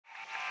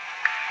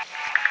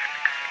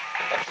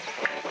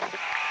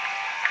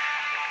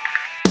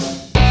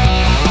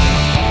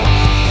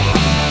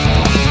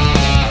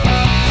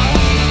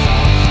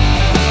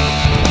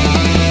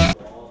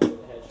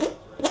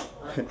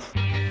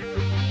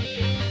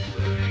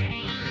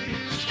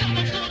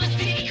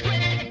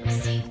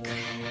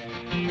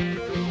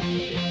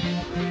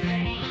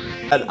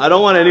I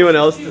don't want anyone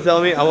else to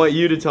tell me. I want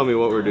you to tell me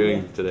what we're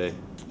doing today.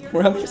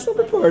 We're having a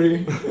slumber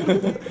party.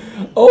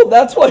 Oh,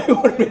 that's why you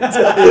wanted me to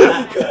tell you.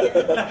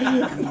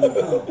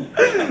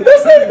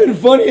 That's not even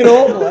funny at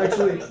all. Well,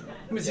 actually,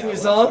 let me sing you a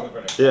song.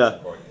 Yeah.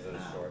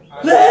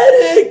 Let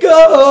it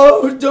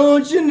go,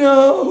 don't you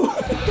know?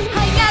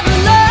 I never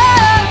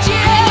loved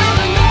you.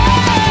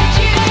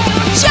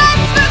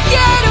 Just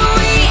forget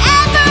we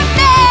ever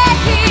met.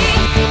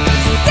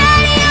 Say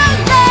you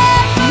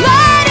left,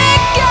 let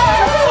it go.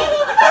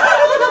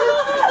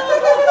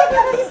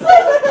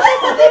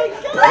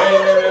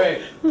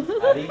 Wait.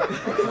 Addie,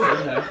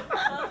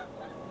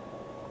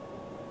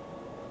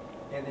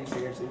 And thanks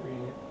for actually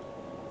reading it.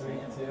 3,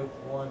 2,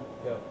 1,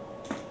 go.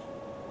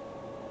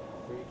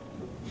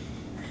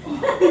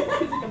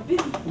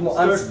 Well,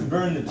 Starts to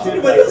burn the tip.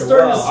 Everybody else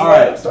starting to sweat.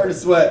 Alright. I'm starting to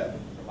sweat.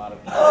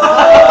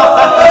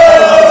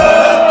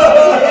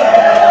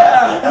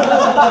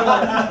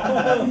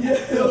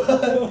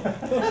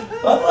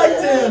 I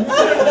liked him.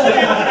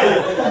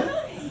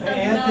 That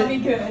would not be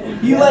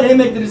good. You let him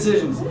make the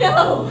decisions.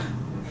 No.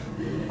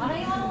 Why don't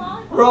you want a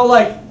lollipop? We're all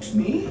like,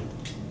 me?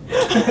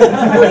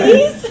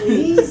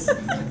 Please?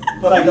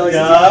 But I go,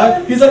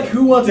 he's like,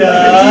 who wants to be a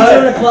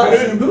teacher in a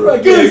classroom? Who do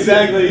I get?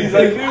 Exactly. He's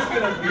like, who's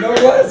gonna? No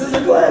glasses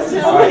or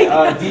glasses.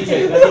 Alright,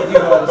 DJ, can I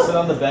get you sit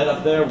on the bed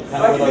up there?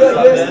 Kind of where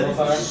those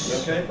stuff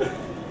is? You okay?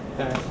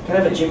 Kind of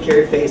have a Jim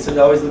Carrey face, so it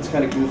always looks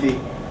kind of goofy.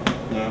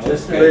 No.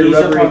 Just very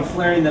rubbery.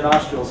 flaring the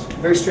nostrils.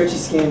 Very stretchy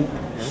skin.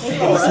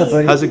 What's up,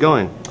 buddy? How's it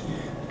going?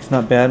 It's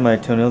not bad. My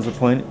toenails are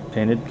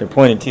painted. They're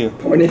pointed too.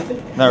 Pointed.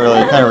 Not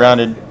really. Kind of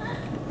rounded.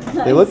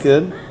 Nice. They look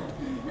good.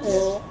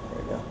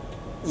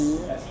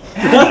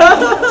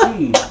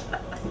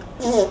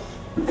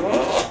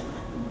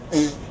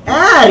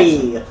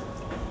 Addie!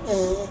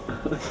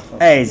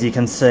 As you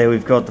can see,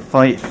 we've got the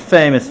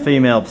famous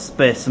female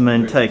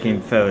specimen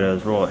taking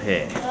photos right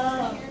here.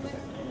 Oh.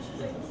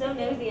 So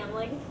nosy. I'm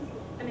like,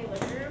 I mean,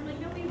 like, I'm like,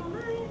 nobody will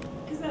mind.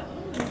 Because that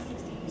one was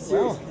 60.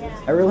 Well,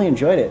 I really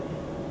enjoyed it.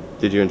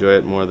 Did you enjoy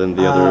it more than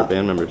the other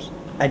band members?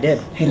 I did.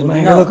 Hey, does my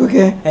hair look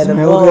okay? Hey, It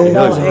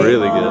looks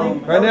really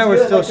good. Right now,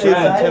 we're still shooting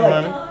Tim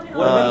Harmon.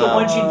 What about the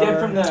one she did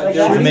from the...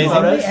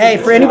 amazing. Hey,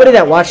 for anybody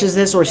that watches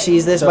this or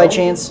sees this by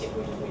chance,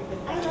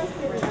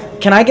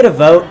 can I get a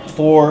vote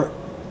for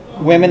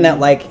women that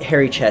like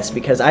hairy chests?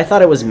 Because I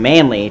thought it was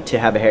manly to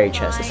have a hairy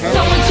chest.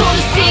 Someone told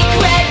a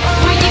secret.